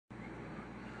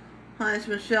Hi, it's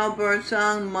Michelle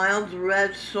Birdsong, mild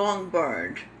Red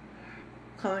Songbird,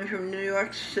 coming from New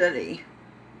York City.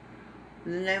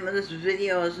 The name of this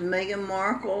video is Meghan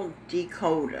Markle,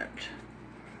 Decoded.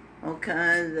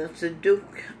 Okay, that's the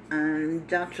Duke and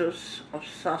Duchess of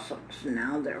Sussex,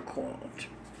 now they're called.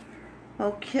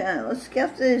 Okay, let's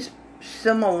get these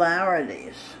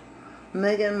similarities.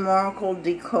 Meghan Markle,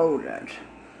 Decoded.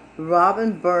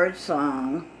 Robin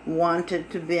Birdsong wanted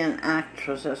to be an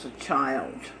actress as a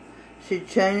child. She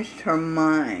changed her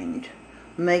mind.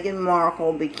 Meghan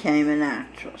Markle became an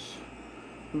actress.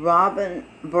 Robin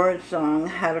Birdsong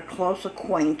had a close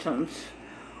acquaintance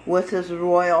with His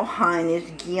Royal Highness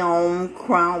Guillaume,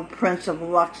 Crown Prince of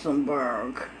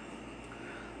Luxembourg.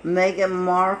 Meghan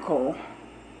Markle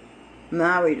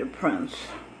married a prince.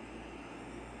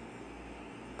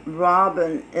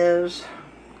 Robin is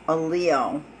a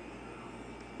Leo.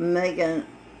 Meghan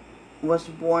was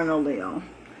born a Leo.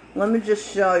 Let me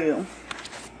just show you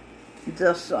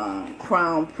this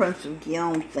Crown Prince of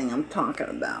Guillaume thing I'm talking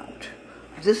about.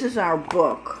 This is our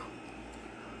book,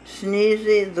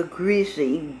 Sneezy the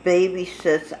Greasy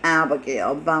Babysits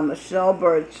Abigail by Michelle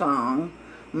Birdsong,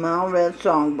 Red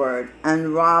Songbird,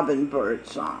 and Robin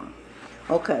Birdsong.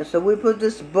 Okay, so we put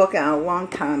this book out a long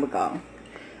time ago.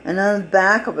 And on the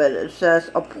back of it, it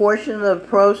says, a portion of the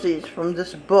proceeds from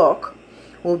this book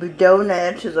will be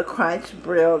donated to the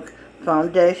Kreuzberg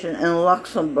Foundation in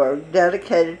Luxembourg,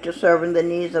 dedicated to serving the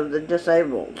needs of the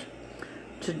disabled.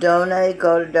 To donate,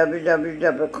 go to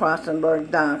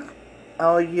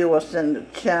www.kreuzberg.lu or send a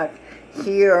check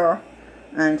here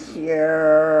and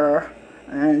here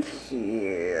and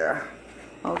here.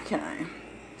 Okay.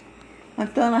 I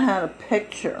thought I had a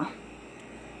picture.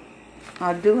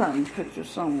 I do have a picture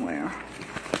somewhere.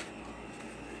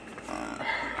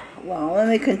 Well, let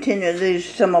me continue these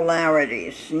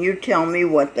similarities, and you tell me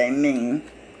what they mean.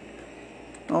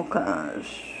 Okay,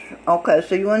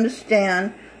 so you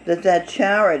understand that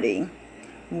charity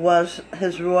was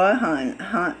His Royal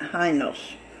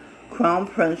Highness, Crown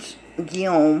Prince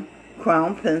Guillaume,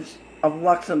 Crown Prince of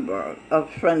Luxembourg, a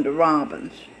friend of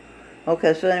Robin's.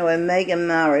 Okay, so anyway, Meghan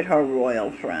married her royal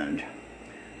friend.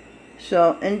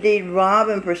 So, indeed,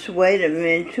 Robin persuaded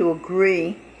me to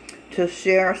agree to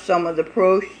share some of the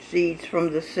proceeds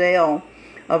from the sale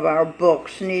of our book,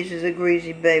 Sneezes a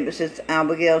Greasy Babysits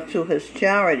Abigail, to his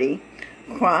charity,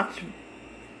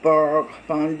 Kreuzberg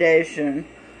Foundation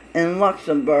in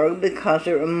Luxembourg, because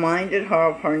it reminded her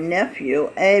of her nephew,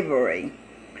 Avery.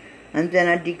 And then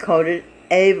I decoded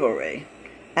Avery,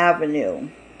 Avenue,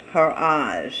 her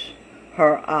eyes,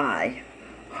 her eye.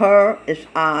 Her is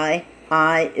I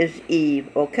is Eve.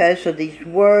 Okay, so these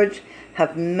words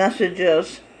have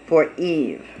messages for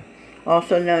Eve,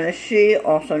 also known as she,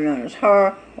 also known as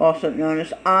her, also known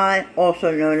as I,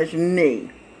 also known as me.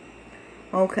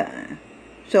 Okay,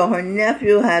 so her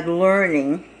nephew had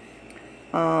learning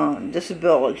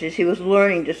disabilities. He was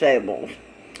learning disabled,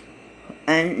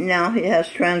 and now he has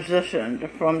transitioned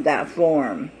from that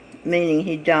form, meaning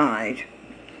he died,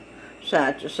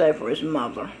 sad to say for his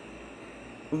mother,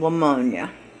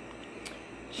 pneumonia.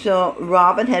 So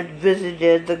Robin had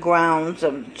visited the grounds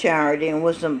of the charity and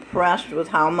was impressed with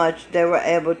how much they were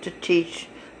able to teach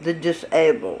the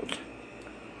disabled.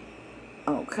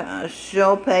 Okay,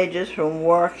 show pages from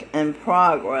Work in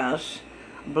Progress,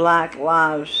 Black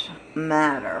Lives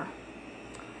Matter.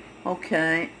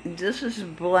 Okay, this is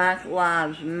Black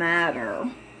Lives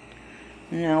Matter.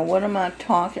 Now, what am I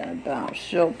talking about?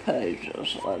 Show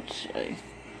pages, let's see.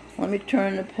 Let me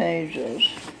turn the pages.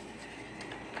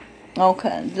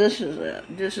 Okay, this is it.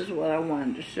 This is what I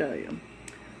wanted to show you.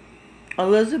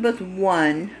 Elizabeth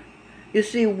I, you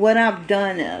see, what I've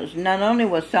done is, not only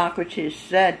what Socrates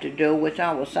said to do, which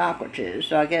I was Socrates,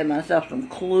 so I gave myself some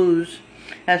clues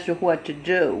as to what to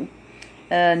do.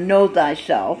 Know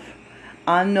thyself.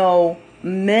 I know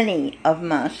many of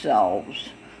myselves.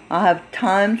 I have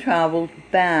time traveled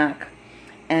back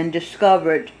and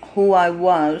discovered who I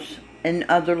was in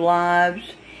other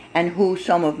lives, and who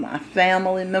some of my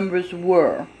family members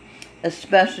were,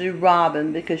 especially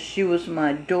Robin, because she was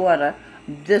my daughter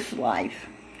this life.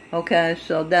 Okay,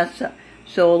 so that's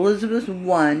so Elizabeth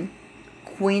I,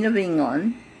 Queen of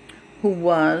England, who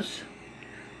was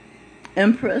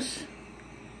Empress,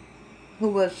 who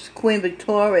was Queen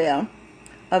Victoria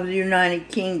of the United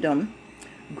Kingdom,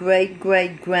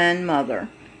 great-great-grandmother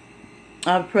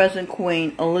of present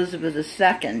Queen Elizabeth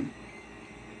II.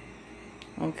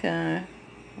 Okay.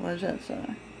 What does that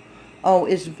say? Oh,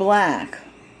 it's black.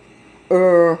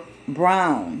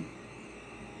 Brown.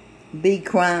 Be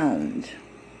crowned.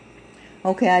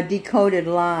 Okay, I decoded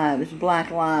lives.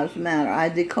 Black Lives Matter. I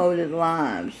decoded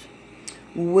lives.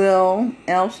 Will,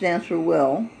 L stands for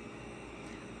Will.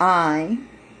 I,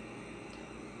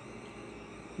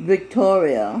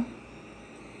 Victoria,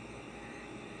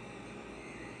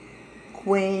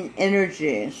 Queen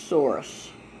Energy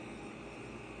Source.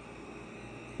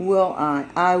 Will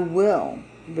I will,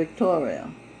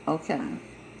 Victoria. Okay.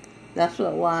 That's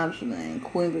what wives mean.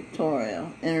 Queen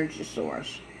Victoria, Energy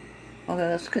Source. Okay,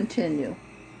 let's continue.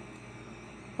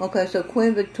 Okay, so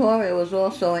Queen Victoria was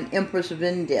also an Empress of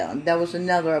India. That was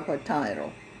another of her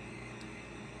title.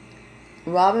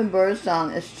 Robin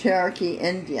Birdsong is Cherokee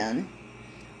Indian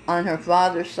on her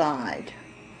father's side.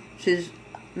 She's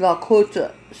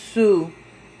Lakota Sioux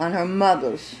on her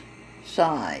mother's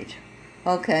side.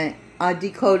 Okay, I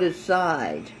decoded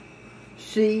side.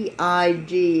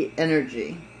 C-I-D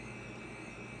energy.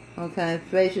 Okay,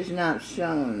 face is not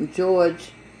shown.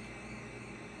 George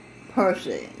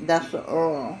Percy, that's the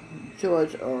Earl,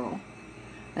 George Earl.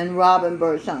 And Robin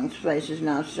Birdsong's face is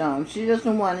not shown. She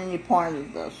doesn't want any part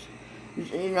of this.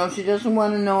 You know, she doesn't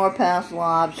want to know her past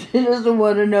lives. She doesn't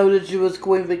want to know that she was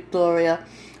Queen Victoria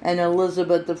and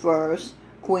Elizabeth I,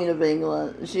 Queen of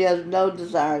England. She has no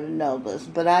desire to know this,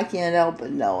 but I can't help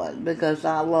but know it because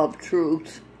I love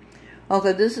truth.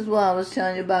 Okay, this is what I was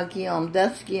telling you about Guillaume.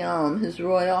 That's Guillaume, His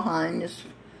Royal Highness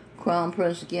Crown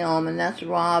Prince Guillaume, and that's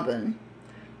Robin.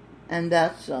 And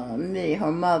that's me,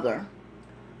 her mother.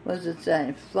 What does it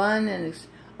say? Fun and...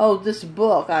 this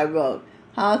book I wrote.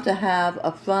 How to have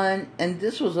a fun... And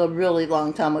this was a really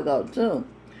long time ago, too.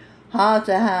 How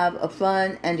to have a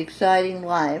fun and exciting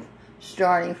life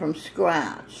starting from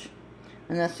scratch.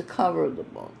 And that's the cover of the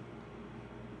book.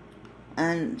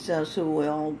 And it says who we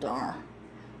all are.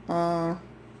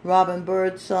 Robin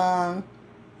Birdsong,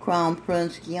 Crown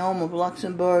Prince Guillaume of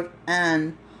Luxembourg,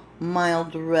 and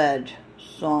Mild Red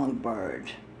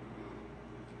Songbird.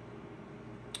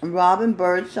 Robin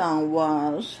Birdsong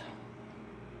was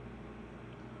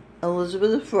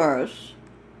Elizabeth I,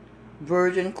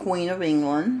 Virgin Queen of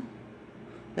England.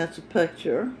 That's a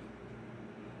picture.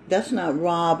 That's not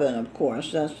Robin, of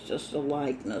course. That's just a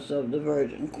likeness of the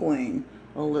Virgin Queen,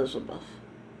 Elizabeth.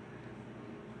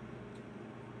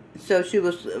 So she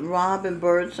was, Robin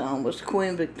Birdsong was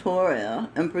Queen Victoria,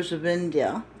 Empress of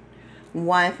India,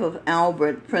 wife of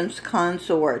Albert, Prince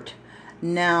Consort,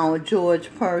 now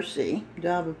George Percy. Do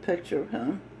I have a picture of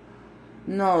him?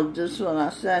 No, this is what I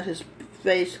said. His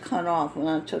face cut off when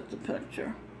I took the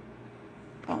picture.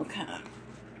 Okay.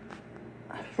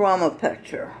 From a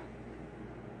picture.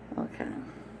 Okay.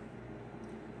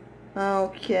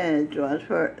 Okay,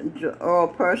 Earl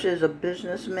Percy is a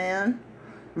businessman.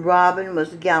 Robin was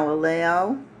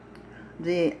Galileo.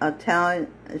 The Italian,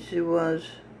 he was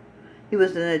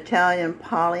an Italian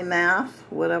polymath,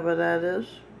 whatever that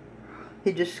is.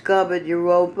 He discovered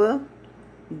Europa,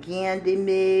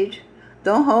 Ganymede.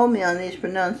 Don't hold me on these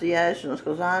pronunciations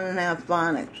because I don't have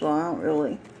phonics, so I don't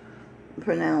really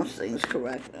pronounce things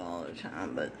correctly all the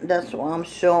time. But that's why I'm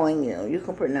showing you. You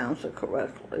can pronounce it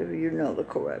correctly if you know the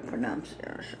correct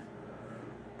pronunciation.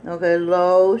 Okay,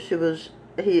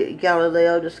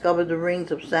 Galileo discovered the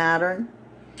rings of Saturn.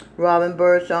 Robin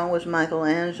Birdsong was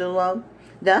Michelangelo.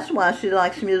 That's why she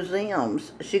likes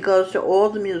museums. She goes to all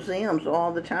the museums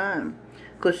all the time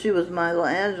because she was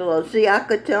Michelangelo. See, I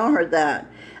could tell her that,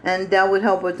 and that would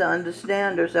help her to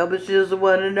understand herself, but she doesn't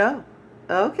want to know.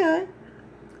 Okay,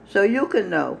 so you can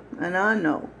know, and I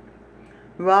know.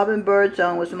 Robin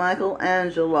Birdsong was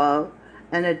Michelangelo,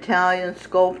 an Italian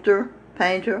sculptor,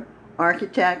 painter,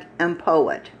 architect, and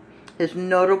poet. His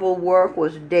notable work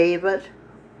was David,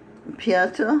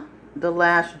 Pieta, The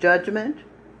Last Judgment.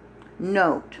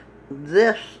 Note,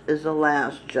 this is the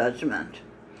Last Judgment.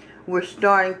 We're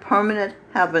starting permanent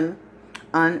heaven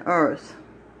on earth.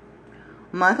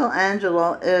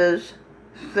 Michelangelo is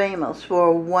famous for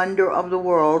a wonder of the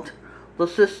world, the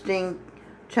Sistine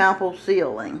Chapel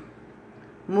ceiling.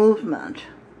 Movement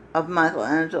of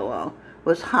Michelangelo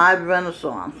was High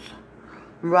Renaissance.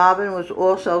 Robin was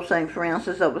also St.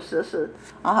 Francis of Assisi.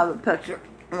 I have a picture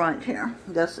right here.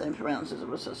 That's St. Francis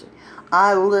of Assisi.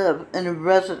 I live in a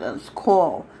residence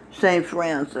called St.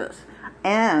 Francis.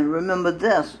 And remember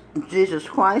this, Jesus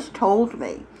Christ told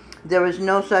me there is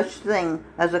no such thing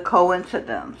as a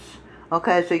coincidence.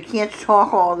 Okay, so you can't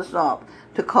chalk all this up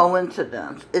to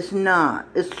coincidence. It's not.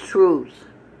 It's truth.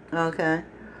 Okay?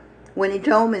 When he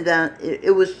told me that,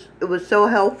 it was so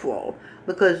helpful.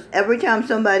 Because every time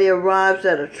somebody arrives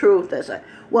at a truth, they say,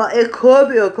 well, it could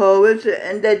be a coincidence,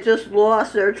 and they just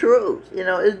lost their truth. You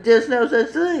know, it's just no such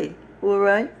thing. All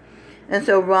right? And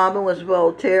so Robin was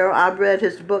Voltaire. I read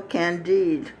his book,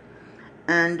 Candide.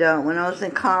 And when I was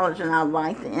in college, and I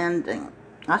liked the ending.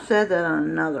 I said that on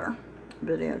another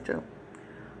video, too.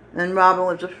 And Robin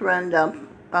was a friend of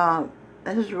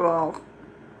His Royal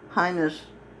Highness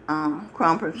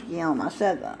Crown Prince Guillaume. I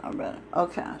said that already.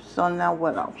 Okay, so now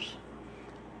what else?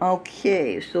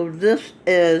 Okay, so this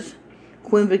is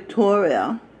Queen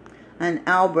Victoria and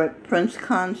Albert, Prince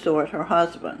Consort, her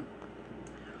husband.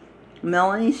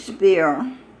 Melanie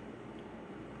Spear.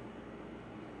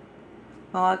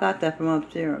 Oh, I got that from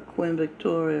up there. Queen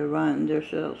Victoria, Ryan, there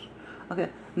she is. Okay.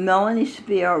 Melanie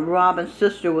Spear, Robin's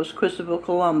sister, was Christopher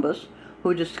Columbus,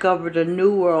 who discovered a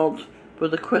new world for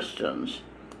the Christians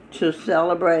to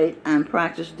celebrate and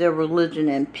practice their religion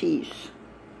in peace.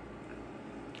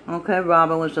 Okay,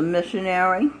 Robin was a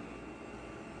missionary.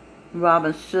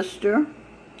 Robin's sister,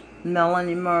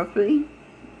 Melanie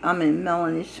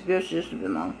Spear, she used to be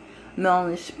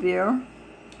Melanie Spear,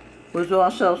 was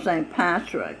also St.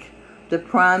 Patrick, the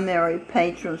primary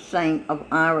patron saint of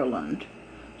Ireland.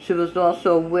 She was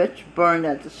also a witch burned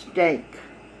at the stake.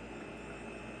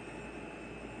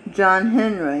 John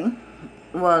Henry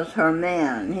was her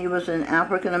man. He was an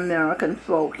African-American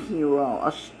folk hero,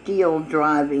 a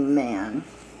steel-driving man.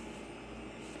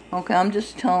 Okay, I'm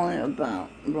just telling you about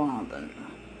Robin.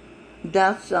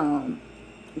 That's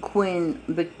Queen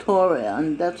Victoria,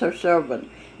 and that's her servant.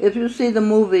 If you see the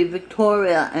movie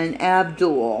Victoria and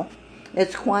Abdul,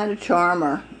 it's quite a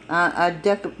charmer. I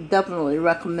definitely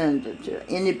recommend it to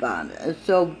anybody. It's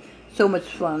so much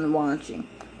fun watching.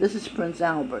 This is Prince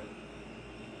Albert.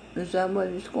 Is that what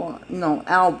he's called? No,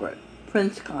 Albert,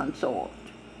 Prince Consort.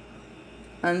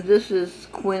 And this is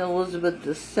Queen Elizabeth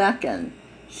II.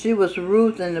 She was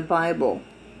Ruth in the Bible.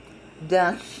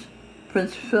 That's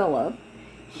Prince Philip.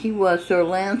 He was Sir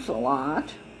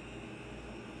Lancelot.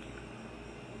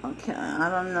 Okay, I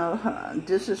don't know her.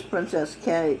 This is Princess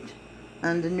Kate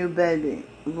and the new baby,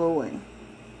 Louis.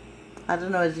 I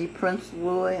don't know, is he Prince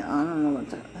Louis? I don't know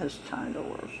what his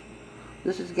title is.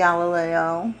 This is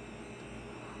Galileo.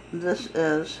 This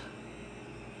is,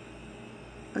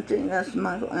 I think that's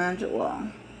Michelangelo.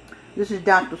 This is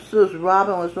Dr. Seuss.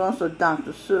 Robin was also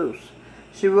Dr. Seuss.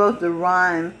 She wrote the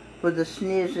rhyme for the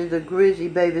Sneezy, the Greasy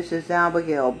Baby Says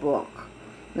Abigail book.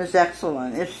 It's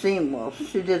excellent. It's seamless.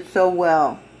 She did so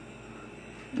well.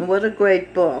 What a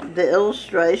great book. The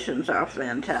illustrations are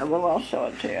fantastic. Well, I'll show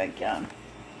it to you again.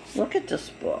 Look at this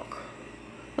book.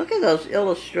 Look at those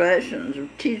illustrations.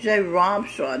 T.J.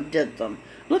 Robshaw did them.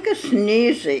 Look at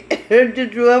Sneezy.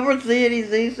 Did you ever see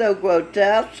anything so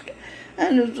grotesque?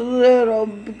 And this little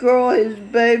girl he's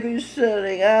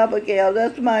babysitting, Abigail.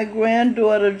 That's my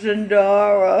granddaughter,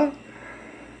 Jindara.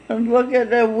 And look at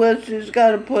that what she's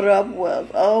got to put up with.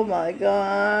 Oh, my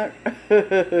God.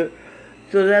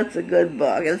 So that's a good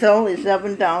book. It's only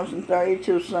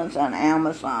 $7.32 on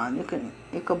Amazon.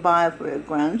 You can buy it for your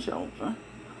grandchildren.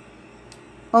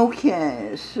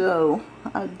 Okay, so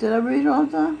did I read all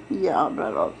that? Yeah, I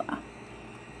read all that.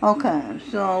 Okay,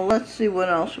 so let's see what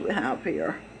else we have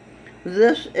here.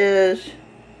 This is,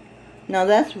 now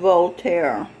that's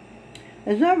Voltaire.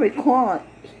 As I recall,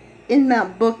 in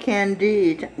that book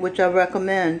Candide, which I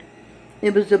recommend,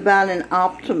 it was about an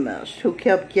optimist who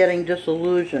kept getting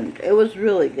disillusioned. It was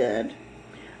really good.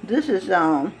 This is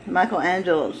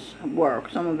Michelangelo's work,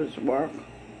 some of his work.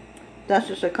 That's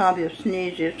just a copy of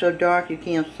Sneezy. It's so dark you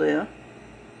can't see it.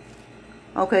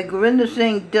 Okay, Gurinder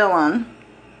Singh Dhillon,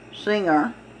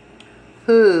 singer,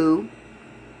 who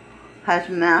has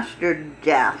mastered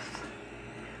death.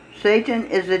 Satan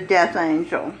is a death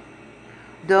angel.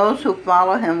 Those who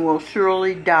follow him will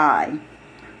surely die.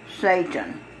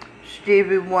 Satan.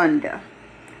 Stevie Wonder.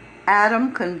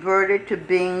 Adam converted to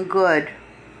being good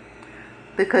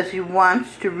because he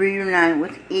wants to reunite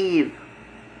with Eve,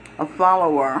 a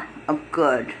follower of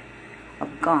good, of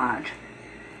God.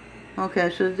 Okay,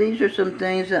 so these are some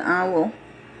things that I will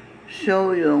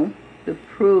show you the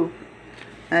proof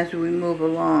as we move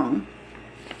along.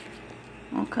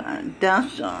 Okay,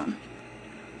 that's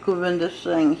Gurinder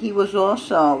Singh. He was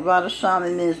also,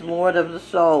 Radhaswami means Lord of the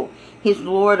Soul. He's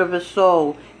Lord of his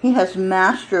soul. He has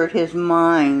mastered his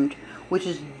mind, which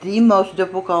is the most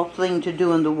difficult thing to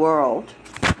do in the world.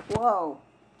 Whoa.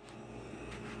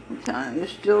 Okay, you're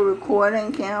still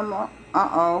recording, camera?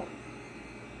 Uh-oh.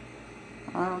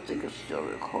 I don't think it's still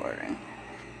recording.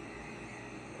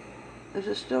 Is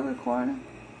it still recording?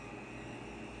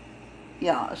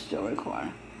 Yeah, it's still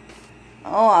recording.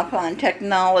 Oh, I find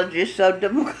technology so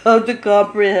difficult to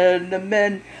comprehend.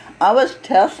 I was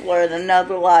Tesla in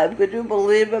another life. Could you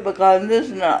believe it? Because in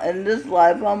this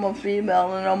life, I'm a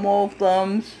female and I'm all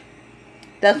thumbs.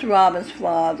 That's Robin's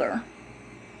father.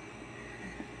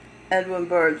 Robin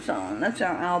Birdsong. That's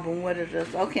our album. What is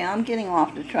this? Okay, I'm getting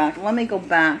off the track. Let me go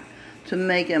back to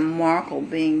Meghan Markle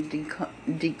being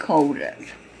decoded.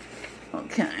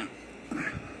 Okay.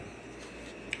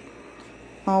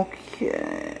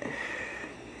 Okay.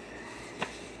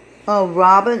 Oh,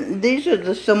 Robin, these are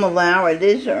the similarities.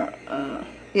 These are,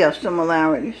 yeah,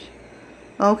 similarities.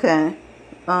 Okay.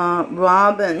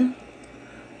 Robin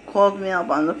called me up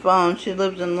on the phone. She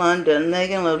lives in London.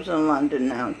 Meghan lives in London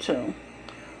now, too.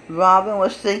 Robin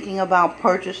was thinking about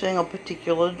purchasing a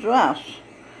particular dress.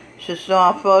 She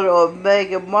saw a photo of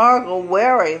Meghan Markle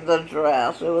wearing the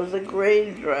dress. It was a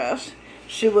green dress.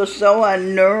 She was so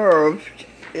unnerved.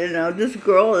 You know, this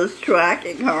girl is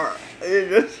tracking her.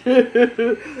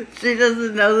 She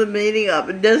doesn't know the meaning of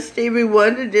it. Then Stevie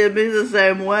Wonder did me the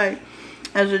same way.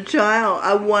 As a child,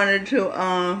 I wanted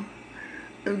to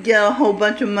get a whole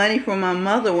bunch of money from my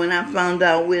mother. When I found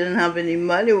out we didn't have any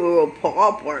money, we were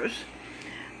paupers.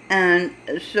 And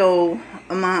so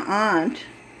my aunt,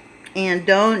 Aunt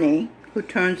Donnie, who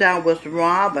turns out was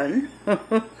Robin,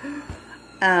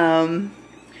 had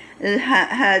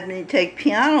me take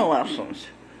piano lessons.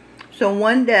 So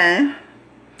one day,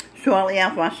 shortly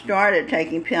after I started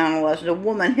taking piano lessons, a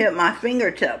woman hit my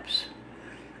fingertips.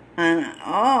 And,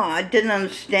 I didn't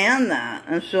understand that.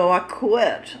 And so I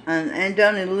quit. And Aunt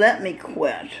Donnie let me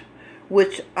quit,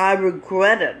 which I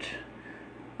regretted.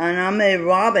 And I made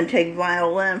Robin take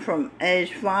violin from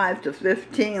age 5 to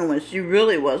 15 when she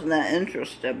really wasn't that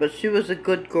interested. But she was a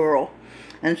good girl,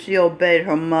 and she obeyed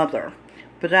her mother.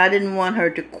 But I didn't want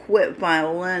her to quit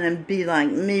violin and be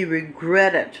like me,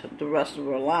 regret it the rest of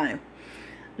her life.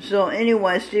 So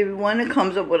anyway, Stevie Wonder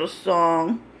comes up with a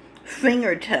song,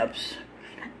 Fingertips,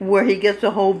 where he gets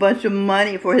a whole bunch of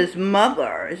money for his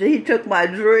mother. See, he took my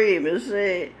dream, you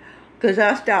see, because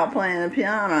I stopped playing the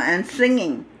piano and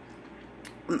singing.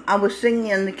 I was singing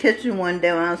in the kitchen one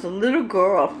day when I was a little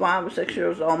girl, 5 or 6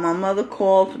 years old. My mother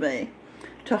called me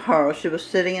to her. She was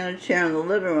sitting in a chair in the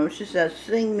living room. She said,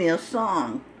 "Sing me a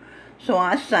song." So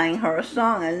I sang her a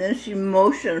song, and then she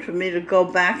motioned for me to go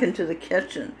back into the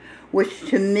kitchen, which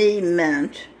to me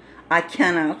meant I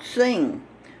cannot sing.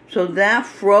 So that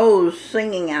froze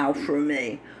singing out for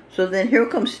me. So then here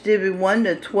comes Stevie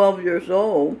Wonder, 12 years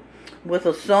old, with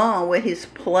a song where he's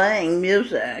playing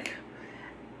music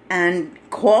and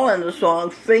calling the song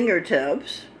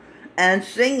Fingertips and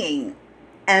singing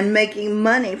and making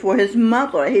money for his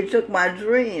mother. He took my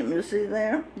dream, you see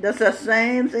there? That's the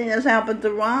same thing that's happened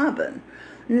to Robin.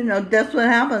 You know, that's what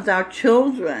happens. Our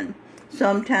children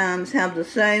sometimes have the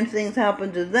same things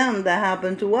happen to them that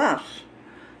happen to us.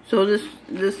 So this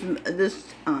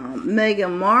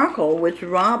Meghan Markle, which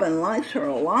Robin likes her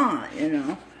a lot, you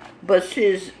know, but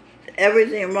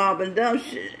everything Robin does,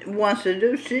 she wants to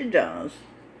do, she does.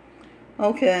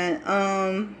 Okay,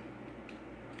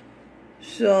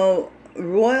 so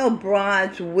royal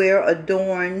brides wear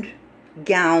adorned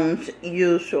gowns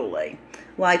usually.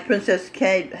 Like Princess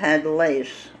Kate had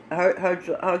lace.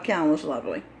 Her gown was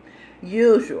lovely.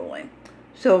 Usually.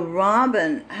 So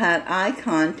Robin had eye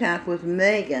contact with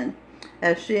Meghan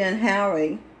as she and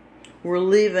Harry were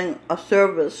leaving a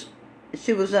service.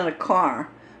 She was in a car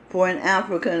for an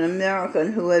African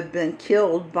American who had been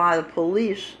killed by the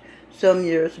police some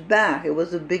years back. It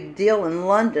was a big deal in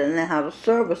London. They had a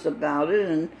service about it,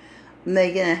 and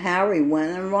Meghan and Harry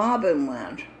went and Robin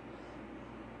went.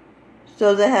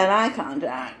 So they had eye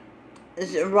contact.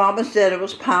 Robin said it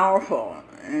was powerful.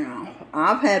 You know,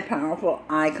 I've had powerful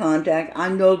eye contact. I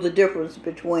know the difference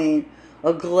between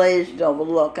a glazed over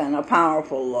look and a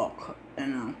powerful look, you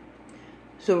know.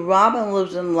 So Robin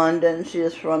lives in London. She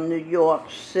is from New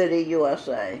York City,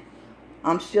 USA.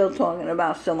 I'm still talking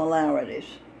about similarities.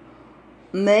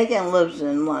 Meghan lives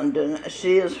in London.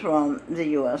 She is from the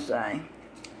USA.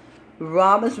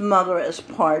 Robin's mother is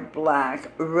part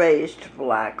black, raised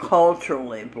black,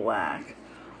 culturally black.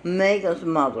 Meghan's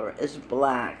mother is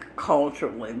black,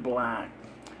 culturally black.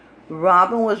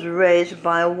 Robin was raised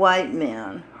by a white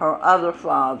man, her other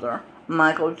father,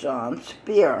 Michael John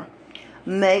Spear.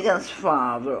 Meghan's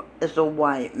father is a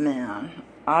white man.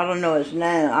 I don't know his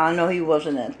name. I know he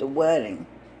wasn't at the wedding.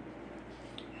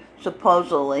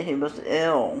 Supposedly he was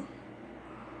ill.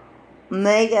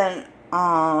 Meghan,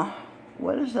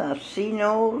 what is that?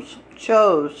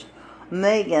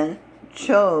 Meghan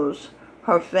chose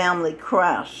her family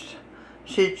crest.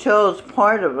 She chose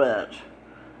part of it,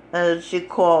 as she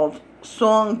called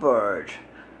Songbird.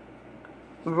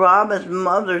 Robin's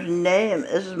mother's name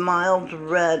is Mild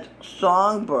Red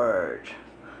Songbird.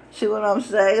 See what I'm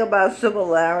saying about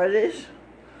similarities?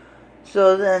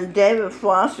 So then David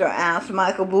Foster asked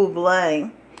Michael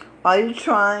Bublé, "Are you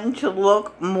trying to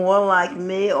look more like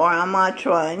me, or am I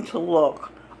trying to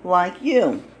look like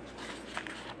you?"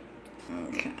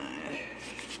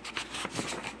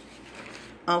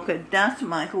 Okay, that's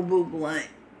Michael Bublé.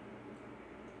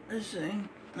 Let's see.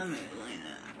 Let me lean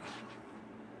it.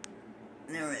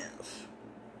 There it is.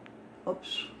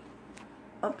 Oops.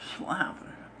 Oops, what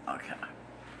happened? Okay.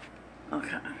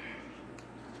 Okay.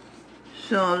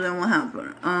 So then what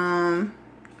happened?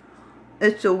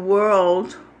 It's a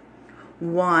worldwide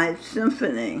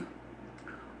symphony.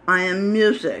 I am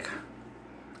music.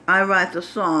 I write the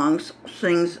songs,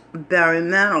 sings Barry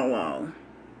Manilow.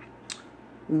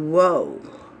 Whoa.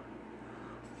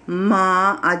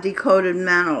 Ma, I decoded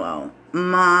Manilow.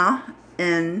 Ma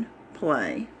in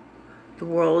play. The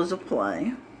world is a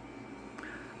play.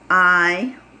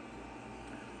 I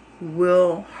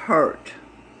will hurt.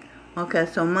 Okay,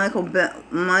 so Michael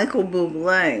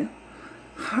Bublé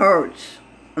hurts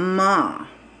Ma.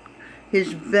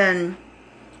 He's been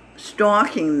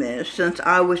stalking me since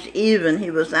I was Eve and he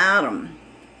was Adam.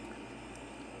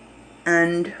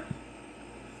 And,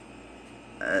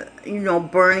 you know,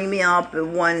 burning me up in the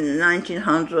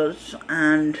 1900s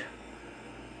and,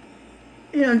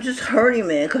 you know, just hurting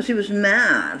me because he was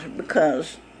mad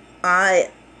because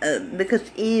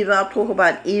Eve, I'll talk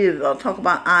about Eve, I'll talk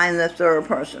about I in the third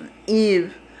person.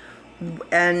 Eve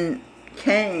and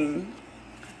Cain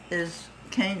is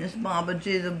Baba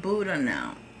G the Buddha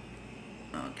now.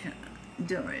 Okay,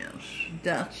 there he is.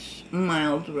 That's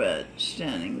Miles Red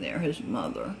standing there, his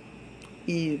mother,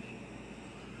 Eve.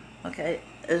 Okay,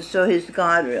 so he's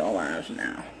God realized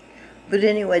now. But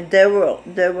anyway, they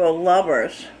were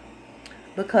lovers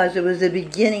because it was the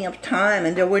beginning of time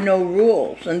and there were no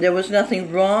rules and there was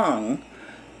nothing wrong.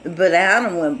 But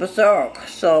Adam went berserk,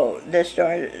 so they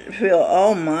started to feel,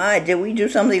 oh my, did we do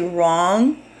something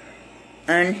wrong?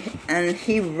 And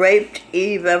he raped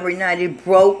Eve every night. He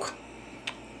broke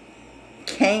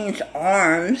Cain's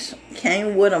arms.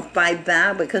 Cain wouldn't fight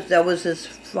back because that was his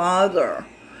father.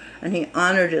 And he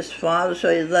honored his father,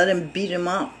 so he let him beat him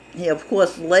up. He, of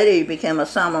course, later he became a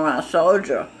samurai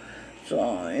soldier.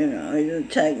 So, you know, he didn't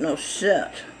take no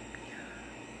shit.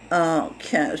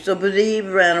 Okay, so but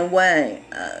Eve ran away.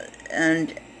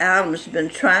 And Adam's been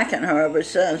tracking her ever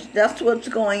since. That's what's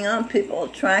going on. People are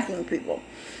tracking people.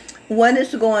 What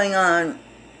is going on?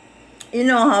 You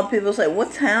know how people say,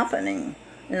 what's happening?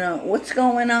 You know, what's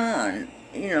going on?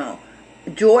 You know,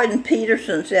 Jordan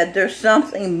Peterson said there's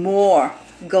something more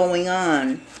going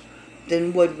on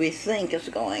than what we think is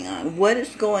going on. What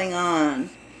is going on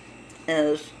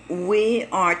is we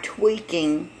are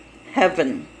tweaking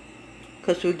heaven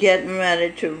because we're getting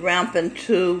ready to ramp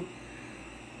into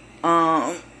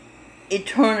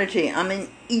eternity. I mean,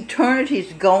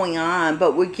 eternity's going on,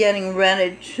 but we're getting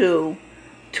ready to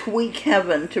tweak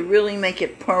heaven to really make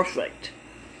it perfect.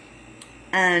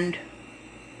 And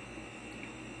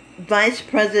Vice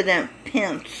President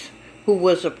Pence, who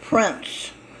was a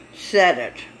prince, said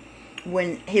it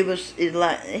when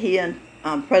he and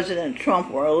President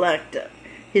Trump were elected.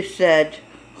 He said,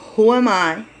 who am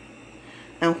I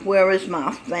and where is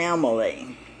my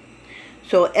family?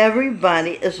 So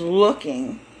everybody is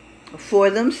looking for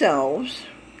themselves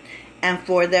and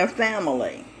for their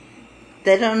family.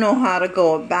 They don't know how to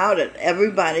go about it.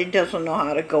 Everybody doesn't know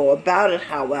how to go about it,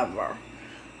 however.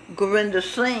 Gurinder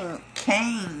Singh,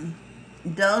 Cain,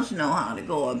 does know how to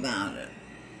go about it.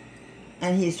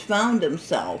 And he's found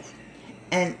himself.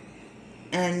 And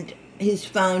he's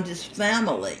found his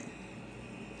family,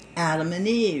 Adam and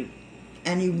Eve.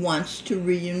 And he wants to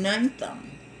reunite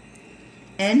them.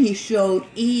 And he showed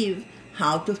Eve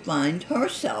how to find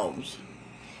herself.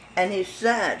 And he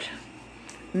said,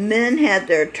 men had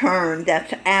their turn.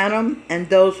 That's Adam and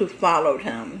those who followed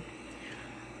him.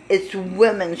 It's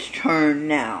women's turn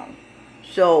now.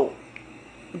 So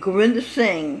Gurinder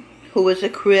Singh, who is the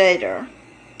creator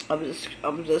of this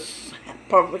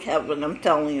perfect heaven I'm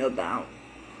telling you about,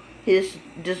 he's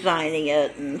designing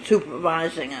it and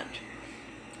supervising it.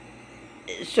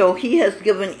 So he has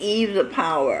given Eve the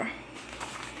power.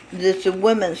 It's a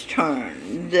women's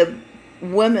turn. The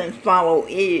women follow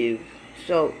Eve.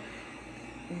 So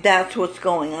that's what's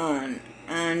going on.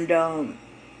 And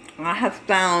I have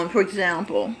found, for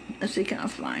example, let's see, can I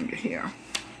find it here?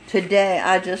 Today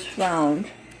I just found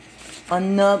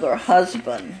another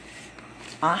husband.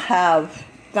 I have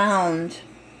found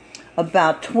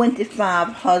about 25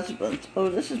 husbands. Oh,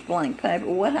 this is blank paper.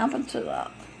 What happened to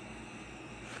that?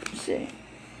 Let's see.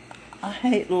 I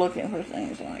hate looking for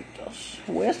things like this.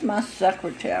 Where's my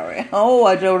secretary? Oh,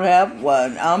 I don't have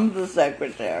one. I'm the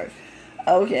secretary.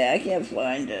 Okay, I can't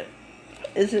find it.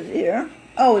 Is it here?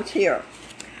 Oh, it's here.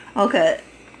 Okay,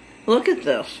 look at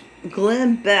this.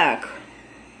 Glenn Beck,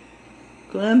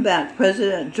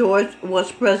 President George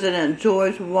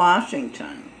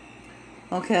Washington.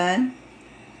 Okay?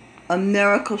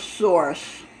 America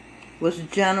Source. was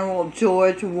General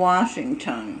George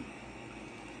Washington.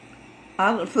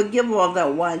 I'll forgive all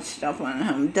that white stuff on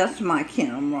him. That's my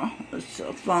camera. It's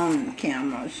a phone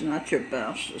camera. It's not your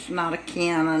best. It's not a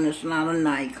Canon. It's not a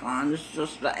Nikon. It's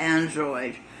just an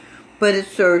Android. But it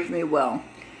serves me well.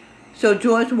 So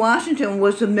George Washington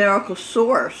was the miracle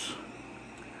source.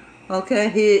 Okay,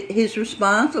 he's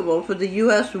responsible for the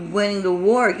U.S. winning the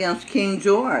war against King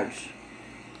George.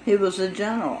 He was a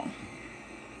general.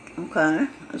 Okay,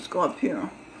 let's go up here.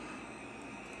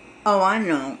 Oh, I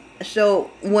know.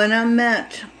 So when I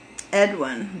met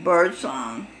Edwin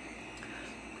Birdsong,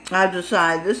 I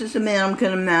decided this is the man I'm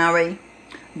going to marry.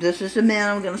 This is the man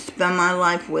I'm going to spend my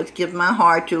life with, give my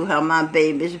heart to, have my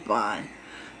babies by.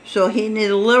 So he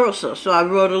needed a lyricist, so I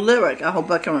wrote a lyric. I hope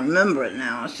I can remember it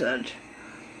now. I said,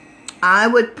 I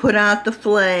would put out the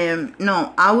flame,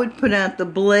 no, I would put out the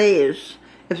blaze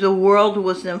if the world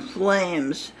was in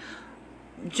flames,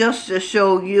 just to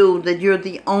show you that you're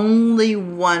the only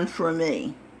one for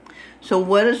me. So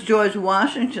what does George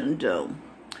Washington do?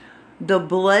 The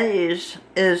blaze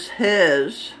is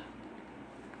his,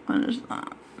 what is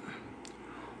that?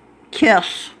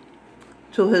 Kiss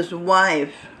to his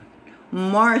wife,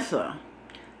 Martha,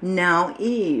 now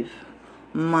Eve,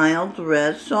 mild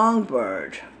red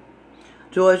songbird.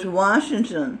 George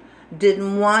Washington they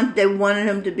wanted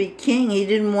him to be king. He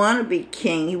didn't want to be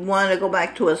king. He wanted to go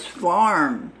back to his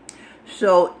farm.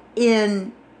 So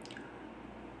in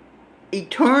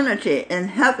eternity, in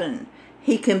heaven,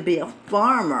 he can be a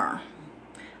farmer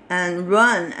and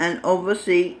run and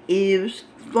oversee Eve's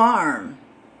farm.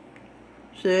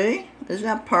 See? Isn't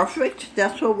that perfect?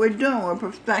 That's what we're doing. We're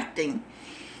perfecting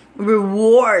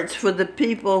rewards for the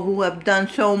people who have done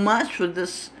so much for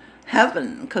this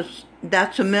heaven, because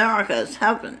that's America. It's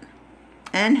heaven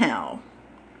and hell.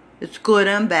 It's good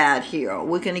and bad here.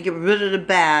 We're going to get rid of the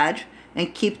bad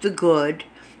and keep the good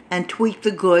and tweak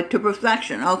the good to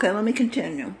perfection. Okay, let me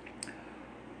continue.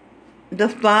 The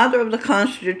father of the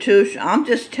Constitution, I'm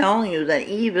just telling you that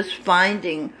Eve is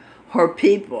finding her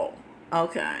people.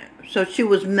 Okay, so she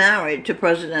was married to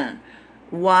President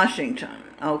Washington.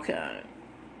 Okay,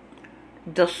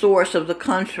 the source of the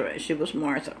country, she was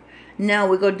Martha. Now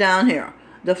we go down here.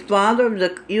 The father of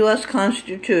the U.S.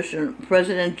 Constitution,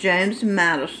 President James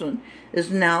Madison, is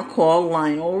now called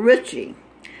Lionel Richie.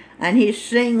 And he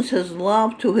sings his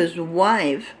love to his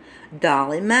wife,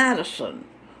 Dolly Madison,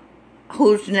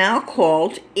 who's now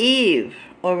called Eve.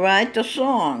 All right, the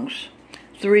songs.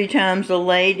 3 times a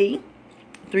lady,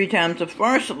 3 times the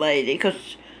first lady,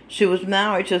 because she was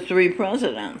married to 3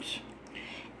 presidents.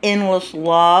 Endless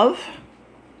love.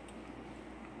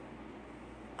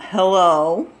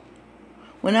 Hello.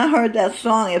 When I heard that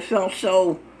song, it felt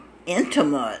so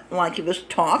intimate, like he was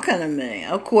talking to me.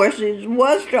 Of course, he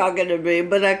was talking to me,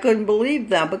 but I couldn't believe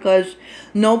that because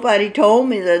nobody told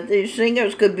me that these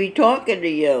singers could be talking to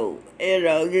you. You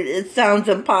know, it sounds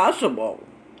impossible.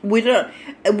 We don't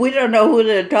know who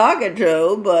they're talking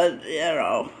to, but, you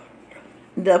know,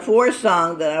 the 4th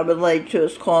song that I relate to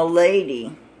is called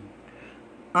Lady.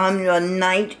 I'm your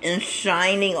knight in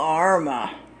shining armor.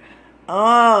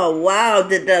 Oh, wow,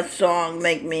 did that song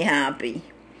make me happy.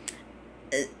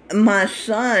 My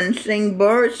son sing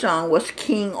Birdsong was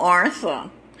King Arthur.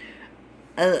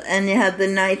 And he had the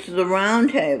Knights of the Round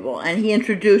Table. And he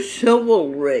introduced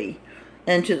chivalry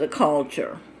into the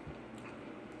culture.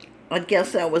 I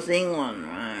guess that was England,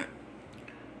 right?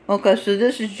 Okay, so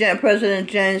this is President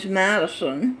James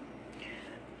Madison.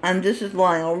 And this is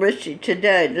Lionel Richie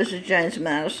today. This is James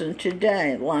Madison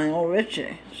today. Lionel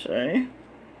Richie, see?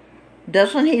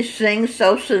 Doesn't he sing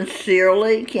so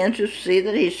sincerely? Can't you see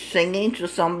that he's singing to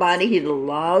somebody he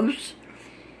loves?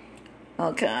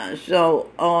 Okay, so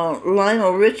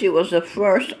Lionel Richie was the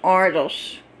first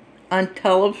artist on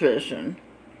television.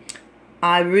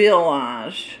 I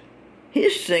realized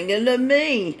he's singing to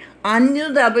me. I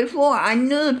knew that before. I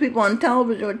knew the people on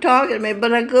television were talking to me,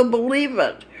 but I couldn't believe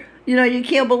it. You know, you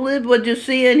can't believe what you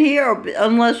see and hear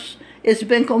unless it's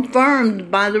been confirmed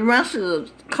by the rest of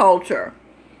the culture.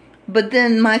 But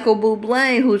then Michael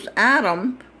Bublé, who's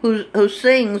Adam, who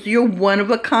sings, you're one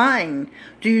of a kind.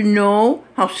 Do you know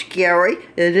how scary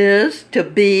it is to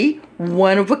be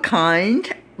one of a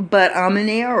kind? But I'm an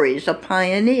Aries, a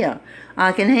pioneer.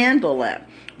 I can handle that.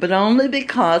 But only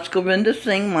because Govinda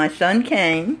Singh, my son,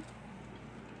 came.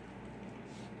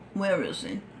 Where is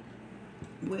he?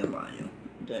 Where are you?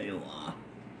 There you are.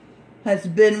 Has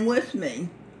been with me.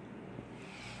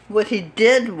 What he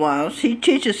did was, he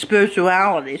teaches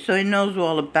spirituality, so he knows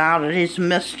all about it. He's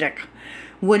mystic.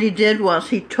 What he did was,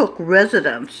 he took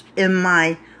residence in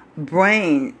my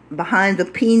brain behind the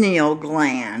pineal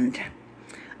gland.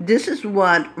 This is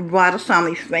what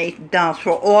Radharaswami Faith does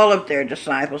for all of their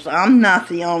disciples. I'm not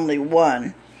the only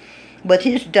one, but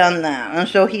he's done that. And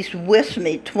so he's with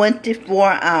me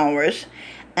 24 hours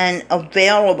and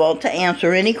available to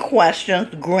answer any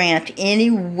questions, grant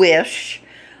any wish.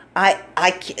 I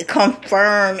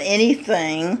confirm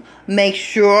anything, make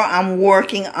sure I'm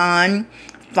working on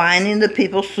finding the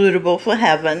people suitable for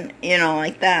heaven, you know,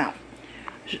 like that.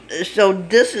 So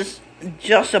this is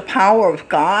just the power of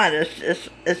God.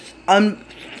 It's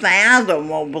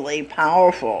unfathomably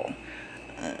powerful.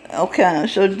 Okay,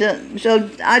 so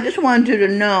I just wanted you to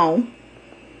know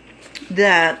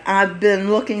that I've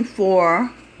been looking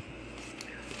for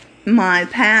my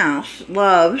past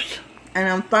loves, and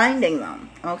I'm finding them.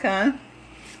 Okay,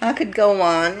 I could go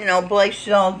on. You know, Blake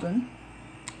Sheldon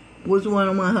was one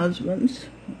of my husbands.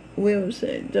 We would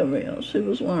say somebody else. He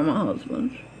was one of my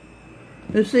husbands.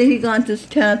 You see, he got this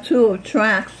tattoo of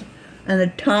tracks and a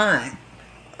tie.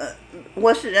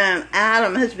 What's the name?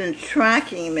 Adam has been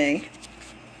tracking me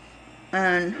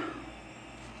and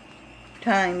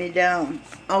tying me down.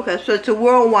 Okay, so it's a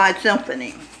worldwide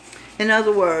symphony. In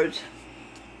other words,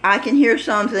 I can hear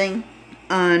something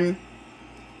and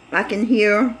I can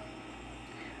hear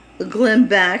Glenn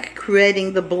Beck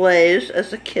creating The Blaze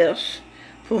as a kiss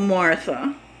for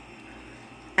Martha.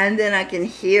 And then I can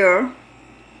hear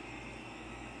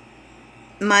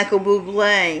Michael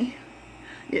Bublé,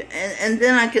 and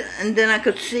then I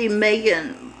could see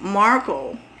Meghan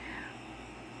Markle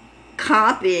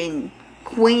copying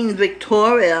Queen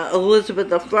Victoria,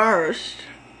 Elizabeth I,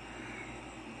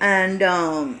 and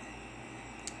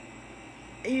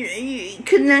you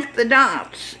connect the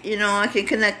dots. You know, I can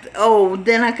connect. Oh,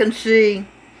 then I can see.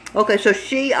 Okay, so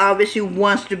she obviously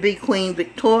wants to be Queen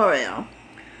Victoria,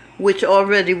 which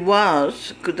already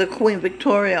was. The Queen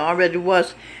Victoria already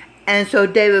was. And so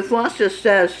David Foster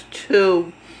says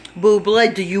to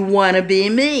Bublé, do you want to be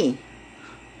me?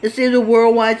 You see the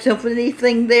worldwide symphony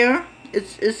thing there?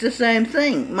 It's the same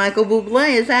thing. Michael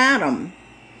Bublé is Adam.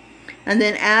 And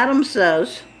then Adam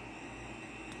says,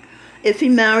 if he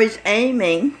marries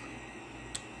Amy,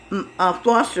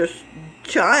 Foster's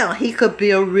child, he could be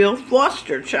a real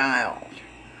foster child.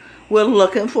 We're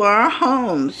looking for our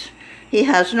homes. He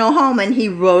has no home, and he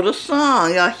wrote a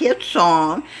song, a hit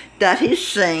song, that he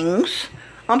sings.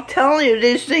 I'm telling you,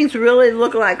 these things really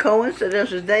look like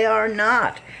coincidences. They are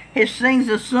not. He sings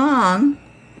a song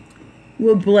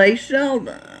with Blake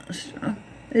Sheldon.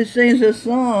 He sings a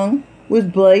song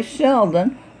with Blake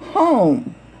Sheldon,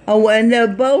 Home. And when they're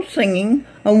both singing,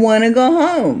 I want to go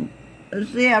home.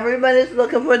 See, everybody's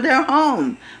looking for their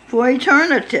home for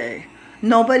eternity.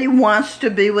 Nobody wants to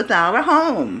be without a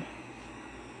home.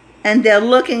 And they're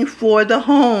looking for the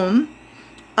home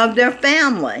of their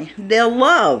family, their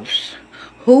loves.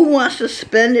 Who wants to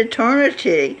spend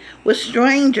eternity with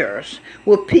strangers,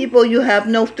 with people you have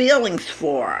no feelings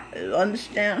for? You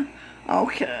understand?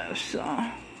 Okay,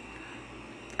 so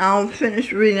I'll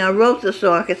finish reading. I wrote this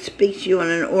so I could speak to you in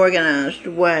an organized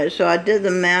way. So I did the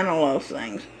Manilow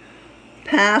things.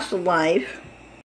 Past life,